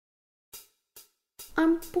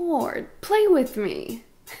I'm bored. Play with me.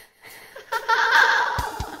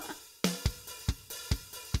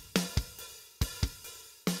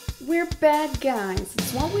 We're bad guys.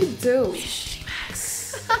 It's what we do. Michty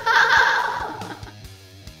Maxx.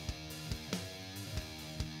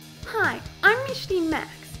 Hi, I'm Michty Maxx,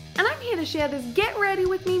 and I'm here to share this Get Ready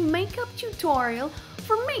With Me makeup tutorial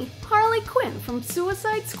for me, Harley Quinn from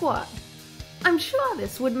Suicide Squad. I'm sure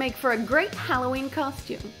this would make for a great Halloween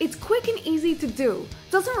costume. It's quick and easy to do,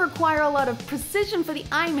 doesn't require a lot of precision for the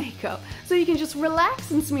eye makeup, so you can just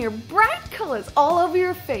relax and smear bright colors all over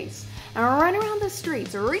your face and run around the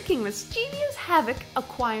streets wreaking mischievous havoc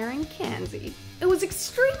acquiring candy. It was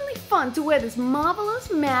extremely fun to wear this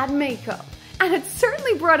marvelous mad makeup, and it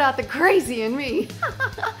certainly brought out the crazy in me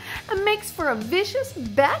and makes for a vicious,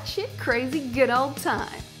 batshit crazy good old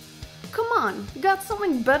time. Come on, got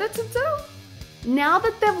something better to do? Now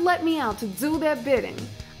that they've let me out to do their bidding,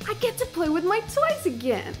 I get to play with my toys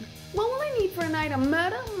again. What will I need for a night of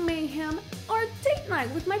murder, mayhem, or a date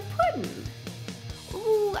night with my pudding?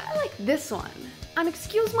 Ooh, I like this one. And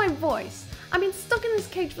excuse my voice, I've been stuck in this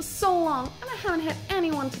cage for so long and I haven't had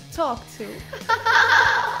anyone to talk to.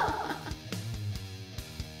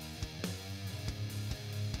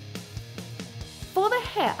 For the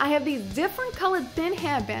hair, I have these different colored thin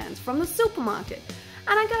hairbands from the supermarket,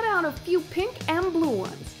 and I got out a few pink and blue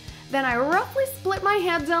ones. Then I roughly split my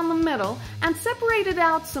hair down the middle and separated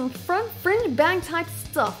out some front fringe bang type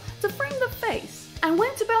stuff to frame the face, and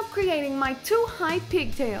went about creating my two high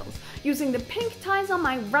pigtails using the pink ties on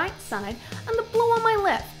my right side and the blue on my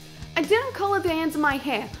left. I didn't color the ends of my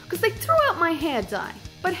hair because they threw out my hair dye,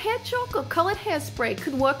 but hair chalk or colored hairspray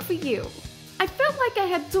could work for you. I felt like I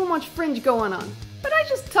had too much fringe going on, but I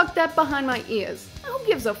just tucked that behind my ears. Who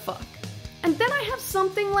gives a fuck? And then I have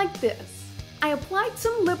something like this. I applied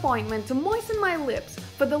some lip ointment to moisten my lips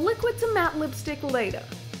for the liquid to matte lipstick later.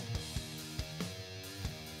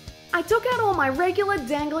 I took out all my regular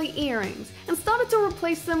dangly earrings and started to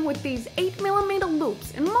replace them with these 8mm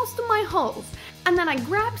loops in most of my holes, and then I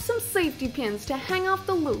grabbed some safety pins to hang off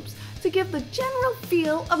the loops to give the general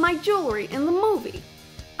feel of my jewelry in the movie.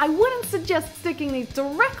 I wouldn't suggest sticking these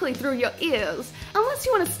directly through your ears unless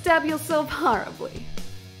you want to stab yourself horribly.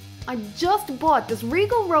 I just bought this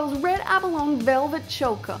Regal Rose Red Abalone Velvet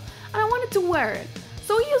Choker and I wanted to wear it,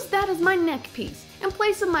 so I used that as my neck piece in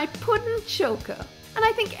place of my pudding choker, and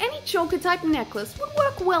I think any choker type necklace would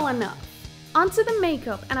work well enough. Onto the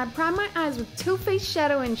makeup, and I primed my eyes with Too Faced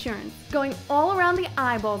Shadow Insurance, going all around the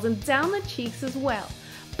eyeballs and down the cheeks as well.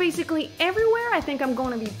 Basically everywhere I think I'm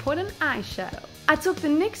going to be putting eyeshadow. I took the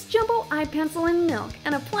NYX Jumbo Eye Pencil in Milk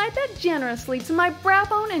and applied that generously to my brow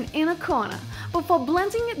bone and inner corner before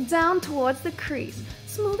blending it down towards the crease,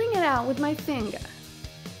 smoothing it out with my finger.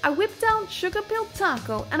 I whipped out Sugar Pill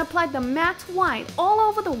Taco and applied the matte white all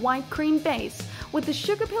over the white cream base with the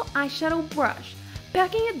Sugar Pill eyeshadow brush,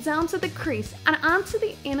 packing it down to the crease and onto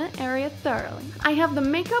the inner area thoroughly. I have the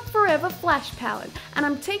Makeup Forever Flash Palette, and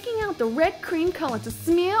I'm taking out the red cream color to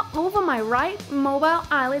smear over my right mobile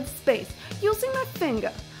eyelid space using my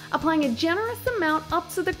finger, applying a generous amount up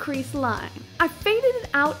to the crease line. I faded it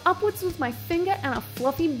out upwards with my finger and a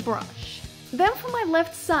fluffy brush. Then for my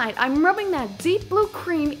left side, I'm rubbing that deep blue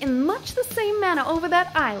cream in much the same manner over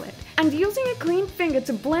that eyelid, and using a clean finger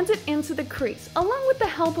to blend it into the crease, along with the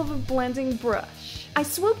help of a blending brush. I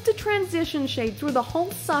swooped the transition shade through the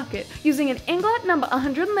whole socket using an Inglot No.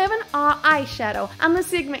 111R eyeshadow and the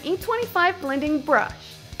Sigma E25 blending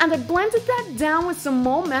brush, and I blended that down with some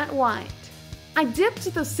more matte white. I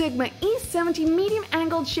dipped the Sigma E70 medium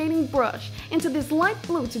angled shading brush into this light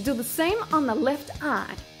blue to do the same on the left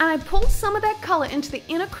eye, and I pulled some of that color into the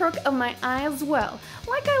inner crook of my eye as well,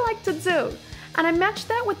 like I like to do, and I matched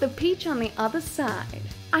that with the peach on the other side.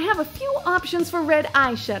 I have a few options for red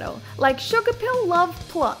eyeshadow, like Sugar Pill Love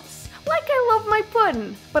Plus, like I love my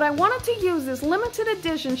pudding, but I wanted to use this limited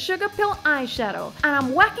edition Sugar Pill eyeshadow, and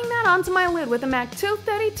I'm whacking that onto my lid with a MAC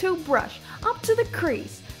 232 brush up to the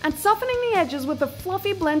crease, and softening the edges with a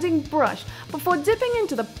fluffy blending brush before dipping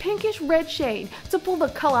into the pinkish red shade to pull the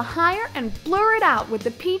color higher and blur it out with the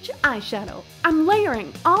peach eyeshadow. I'm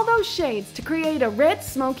layering all those shades to create a red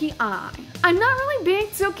smoky eye. I'm not really being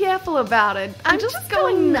too careful about it, I'm just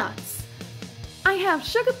going nuts. I have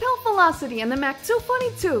Sugar Pill Velocity and the MAC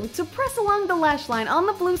 242 to press along the lash line on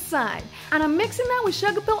the blue side, and I'm mixing that with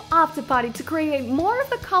Sugar Pill After Party to create more of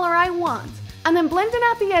the color I want, and then blending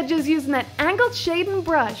out the edges using that angled shading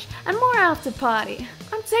brush and more After Party.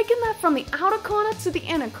 I'm taking that from the outer corner to the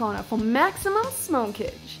inner corner for maximum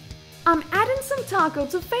smokage. I'm adding some taco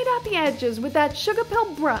to fade out the edges with that Sugar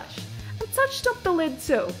Pill brush, and touched up the lid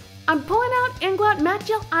too, I'm pulling out Inglot Matte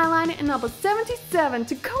Gel Eyeliner in number 77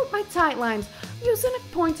 to coat my tight lines using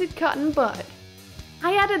a pointed cotton bud.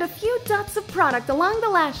 I added a few dots of product along the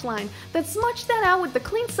lash line, then smudged that out with the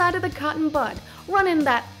clean side of the cotton bud, running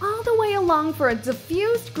that all the way along for a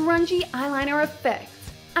diffused, grungy eyeliner effect.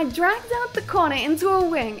 I dragged out the corner into a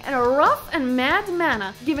wing in a rough and mad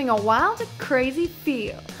manner, giving a wild, crazy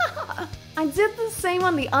feel. I did the same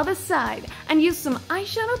on the other side and used some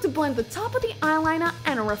eyeshadow to blend the top of the eyeliner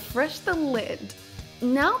and refresh the lid.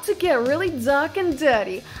 Now to get really dark and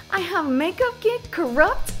dirty, I have Makeup Geek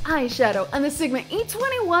Corrupt Eyeshadow and the Sigma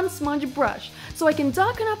E21 smudge brush so I can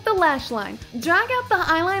darken up the lash line, drag out the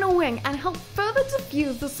eyeliner wing, and help further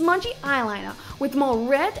diffuse the smudgy eyeliner with more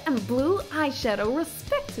red and blue eyeshadow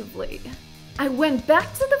respectively. I went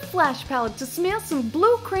back to the flash palette to smear some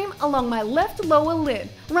blue cream along my left lower lid,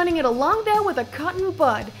 running it along there with a cotton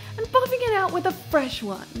bud and buffing it out with a fresh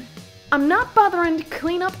one. I'm not bothering to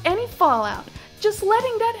clean up any fallout, just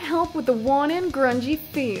letting that help with the worn-in grungy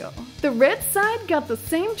feel. The red side got the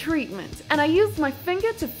same treatment, and I used my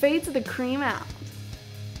finger to fade the cream out.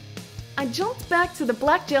 I jumped back to the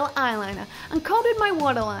black gel eyeliner and coated my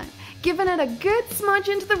waterline, giving it a good smudge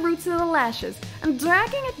into the roots of the lashes and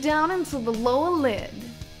dragging it down into the lower lid.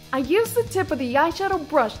 I used the tip of the eyeshadow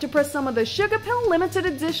brush to press some of the Sugar Pill limited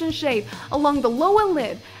edition shade along the lower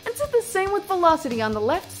lid and did the same with Velocity on the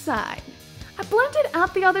left side. I blended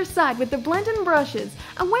out the other side with the blending brushes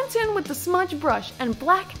and went in with the smudge brush and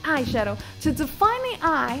black eyeshadow to define the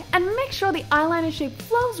eye and make sure the eyeliner shape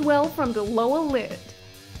flows well from the lower lid.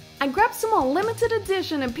 I grabbed some more limited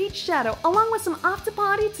edition and peach shadow along with some After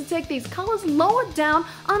Party to take these colors lower down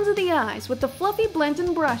under the eyes with the fluffy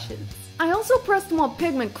blending brushes. I also pressed more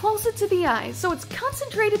pigment closer to the eye so it's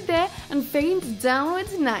concentrated there and fades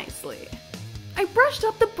downwards nicely. I brushed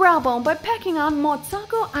up the brow bone by packing on more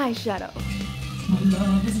taco eyeshadow. My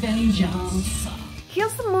love is vengeance.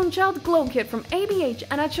 Here's the Moonchild Glow Kit from ABH,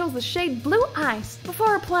 and I chose the shade Blue Ice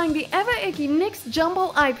before applying the ever-icky NYX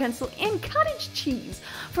Jumbo Eye Pencil in Cottage Cheese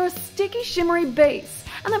for a sticky, shimmery base,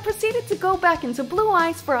 and then proceeded to go back into Blue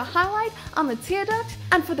Ice for a highlight on the tear duct,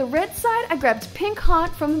 and for the red side I grabbed Pink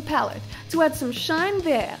Heart from the palette to add some shine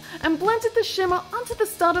there, and blended the shimmer onto the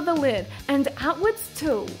start of the lid, and outwards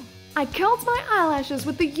too. I curled my eyelashes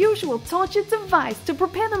with the usual tortured device to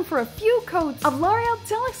prepare them for a few coats of L'Oreal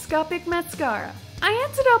Telescopic Mascara. I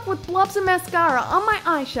ended up with blobs of mascara on my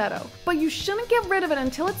eyeshadow, but you shouldn't get rid of it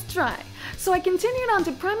until it's dry, so I continued on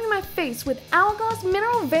to priming my face with Hourglass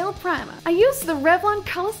Mineral Veil Primer. I used the Revlon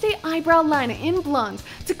Color Stay Eyebrow Liner in Blonde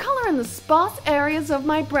to color in the sparse areas of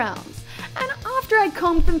my brows. And after I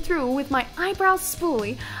combed them through with my eyebrow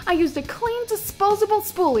spoolie, I used a clean disposable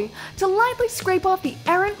spoolie to lightly scrape off the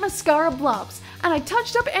errant mascara blobs, and I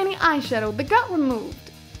touched up any eyeshadow that got removed.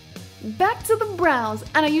 Back to the brows,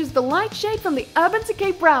 and I used the light shade from the Urban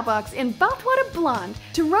Decay Brow Box in Bathwater Blonde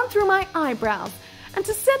to run through my eyebrows. And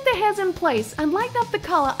to set the hairs in place and lighten up the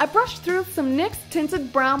color, I brushed through some NYX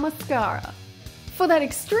Tinted Brow Mascara. For that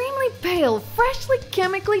extremely pale, freshly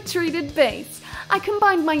chemically treated base, I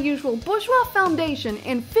combined my usual Bourjois foundation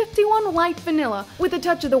in 51 Light Vanilla with a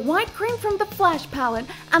touch of the white cream from the Flash palette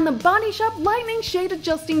and the Body Shop Lightning Shade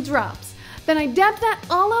Adjusting Drops. Then I dabbed that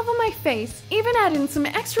all over my face, even adding some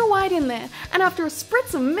extra white in there, and after a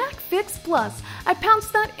spritz of MAC Fix Plus, I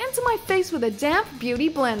pounced that into my face with a damp beauty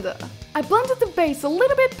blender. I blended the base a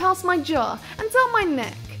little bit past my jaw and down my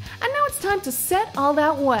neck, and now it's time to set all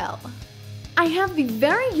that well. I have the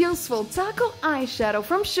very useful Taco eyeshadow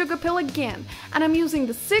from Sugar Pill again, and I'm using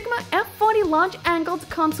the Sigma F40 Large Angled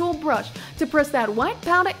Contour Brush to press that white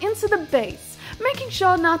powder into the base, making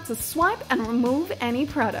sure not to swipe and remove any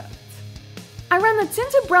product. I ran the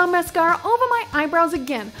Tinted Brow Mascara over my eyebrows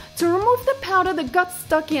again to remove the powder that got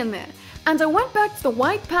stuck in there, and I went back to the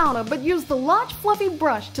white powder but used the large fluffy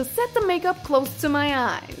brush to set the makeup close to my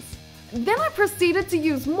eyes. Then I proceeded to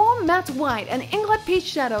use more matte white and Inglot Peach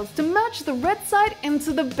shadows to merge the red side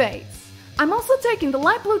into the base. I'm also taking the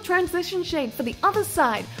light blue transition shade for the other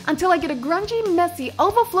side until I get a grungy, messy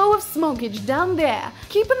overflow of smokage down there,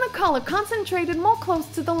 keeping the color concentrated more close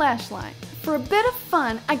to the lash line. For a bit of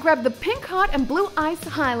fun, I grabbed the Pink Heart and Blue Ice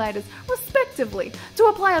highlighters, respectively, to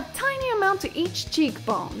apply a tiny amount to each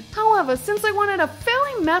cheekbone. However, since I wanted a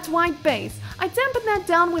fairly matte white base, I dampened that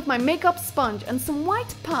down with my makeup sponge and some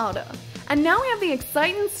white powder. And now we have the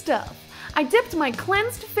exciting stuff. I dipped my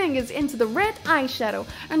cleansed fingers into the red eyeshadow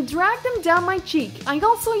and dragged them down my cheek. I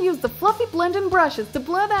also used the fluffy blending brushes to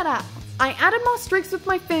blur that out. I added more streaks with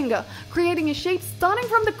my finger, creating a shape starting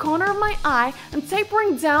from the corner of my eye and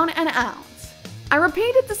tapering down and out. I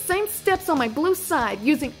repeated the same steps on my blue side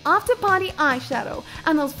using After Party eyeshadow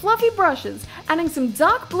and those fluffy brushes, adding some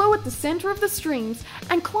dark blue at the center of the streams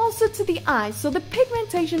and closer to the eyes so the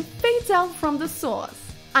pigmentation fades out from the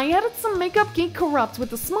source. I added some Makeup Geek Corrupt with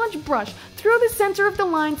the smudge brush through the center of the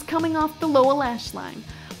lines coming off the lower lash line,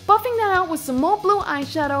 buffing that out with some more blue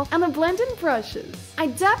eyeshadow and the blending brushes. I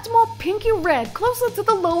dabbed more pinky red closer to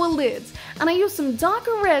the lower lids, and I used some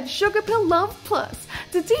darker red Sugar Pill Love Plus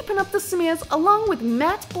to deepen up the smears along with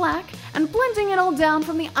matte black and blending it all down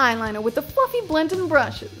from the eyeliner with the fluffy blending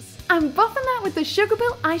brushes. I'm buffing that with the Sugar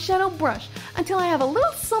Pill eyeshadow brush until I have a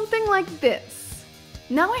little something like this.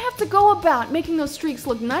 Now I have to go about making those streaks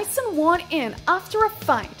look nice and worn in after a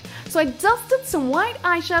fight, so I dusted some white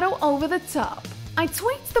eyeshadow over the top. I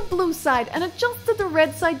tweaked the blue side and adjusted the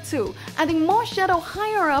red side too, adding more shadow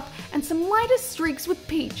higher up and some lighter streaks with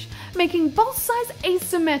peach, making both sides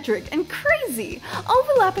asymmetric and crazy,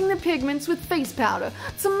 overlapping the pigments with face powder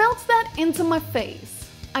to melt that into my face.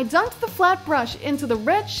 I dunked the flat brush into the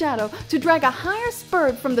red shadow to drag a higher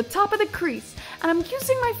spurt from the top of the crease, and I'm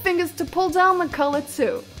using my fingers to pull down the color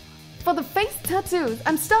too. For the face tattoos,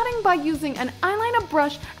 I'm starting by using an eyeliner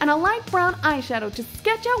brush and a light brown eyeshadow to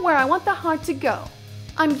sketch out where I want the heart to go.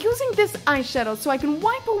 I'm using this eyeshadow so I can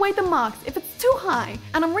wipe away the marks if it's too high,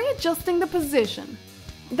 and I'm readjusting the position.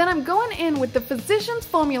 Then I'm going in with the Physicians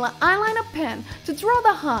Formula eyeliner pen to draw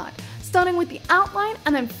the heart, starting with the outline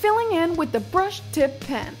and then filling in with the brush tip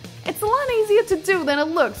pen. It's a lot easier to do than it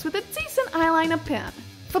looks with a decent eyeliner pen.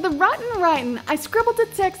 For the rotten writing, I scribbled the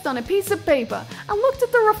text on a piece of paper and looked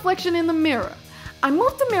at the reflection in the mirror. I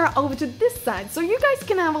moved the mirror over to this side so you guys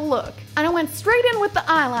can have a look. And I went straight in with the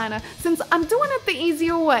eyeliner since I'm doing it the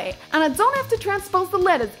easier way and I don't have to transpose the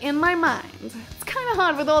letters in my mind. It's kind of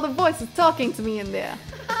hard with all the voices talking to me in there.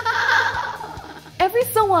 Every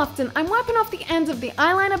so often, I'm wiping off the end of the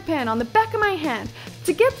eyeliner pen on the back of my hand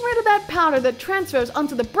to get rid of that powder that transfers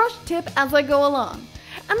onto the brush tip as I go along.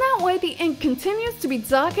 And that way the ink continues to be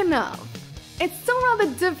dark enough. It's still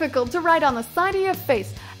rather difficult to write on the side of your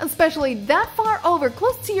face, especially that far over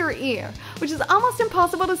close to your ear, which is almost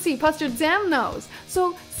impossible to see past your damn nose,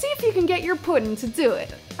 so see if you can get your pudding to do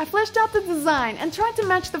it. I fleshed out the design and tried to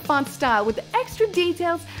match the font style with the extra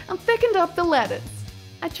details and thickened up the letters.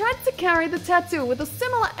 I tried to carry the tattoo with a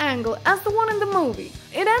similar angle as the one in the movie.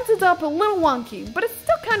 It ended up a little wonky, but it's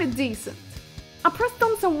still kind of decent. I pressed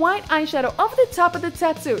on some white eyeshadow over the top of the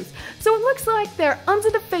tattoos, so it looks like they're under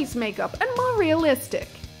the face makeup and more realistic.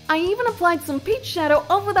 I even applied some peach shadow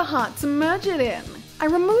over the heart to merge it in. I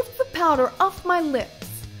removed the powder off my lips.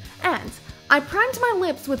 And I primed my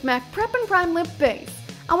lips with MAC Prep and Prime Lip Base.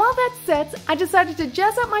 And while that sets, I decided to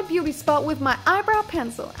jazz up my beauty spot with my eyebrow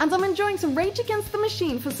pencil, and I'm enjoying some Rage Against the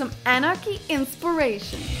Machine for some anarchy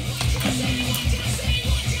inspiration.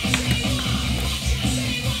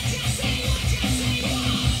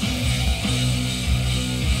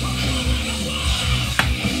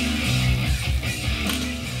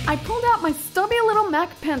 I pulled out my stubby little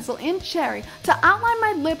MAC pencil in Cherry to outline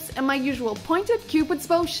my lips in my usual pointed Cupid's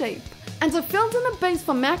bow shape, and I filled in the base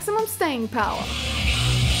for maximum staying power.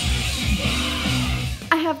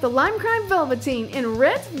 I have the Lime Crime Velveteen in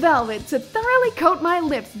Red Velvet to thoroughly coat my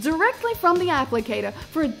lips directly from the applicator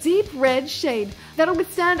for a deep red shade that'll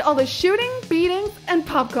withstand all the shooting, beatings, and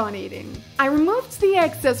popcorn eating. I removed the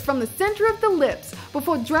excess from the center of the lips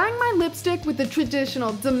before drying my lipstick with the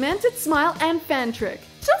traditional Demented Smile and Fan trick,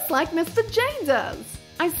 just like Mr. J does.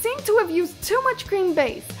 I seem to have used too much cream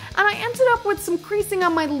base, and I ended up with some creasing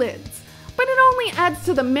on my lids, but it only adds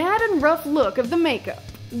to the mad and rough look of the makeup.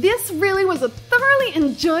 This really was a thoroughly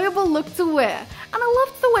enjoyable look to wear, and I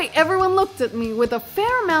loved the way everyone looked at me with a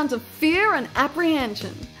fair amount of fear and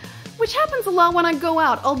apprehension, which happens a lot when I go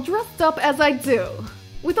out all dressed up as I do.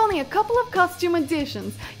 With only a couple of costume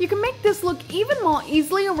additions, you can make this look even more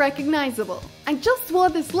easily recognizable. I just wore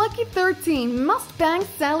this Lucky 13 Must Bang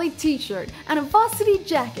Sally t-shirt and a varsity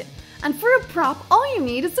jacket, and for a prop, all you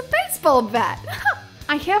need is a baseball bat.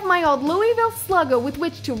 I have my old Louisville Slugger with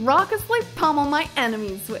which to raucously pummel my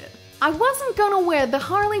enemies with. I wasn't gonna wear the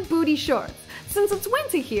Harley booty shorts, since it's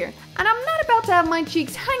winter here, and I'm not about to have my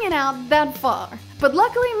cheeks hanging out that far. But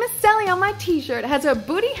luckily Miss Sally on my t-shirt has her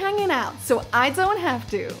booty hanging out, so I don't have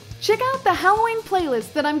to. Check out the Halloween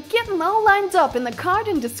playlist that I'm getting all lined up in the card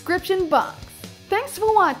and description box. Thanks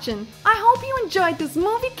for watching. I hope you enjoyed this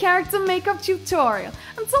movie character makeup tutorial,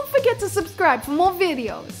 and don't forget to subscribe for more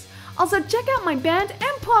videos. Also, check out my band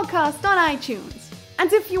and podcast on iTunes.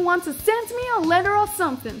 And if you want to send me a letter or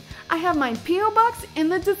something, I have my P.O. box in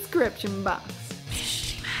the description box.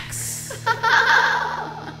 Michty Maxx.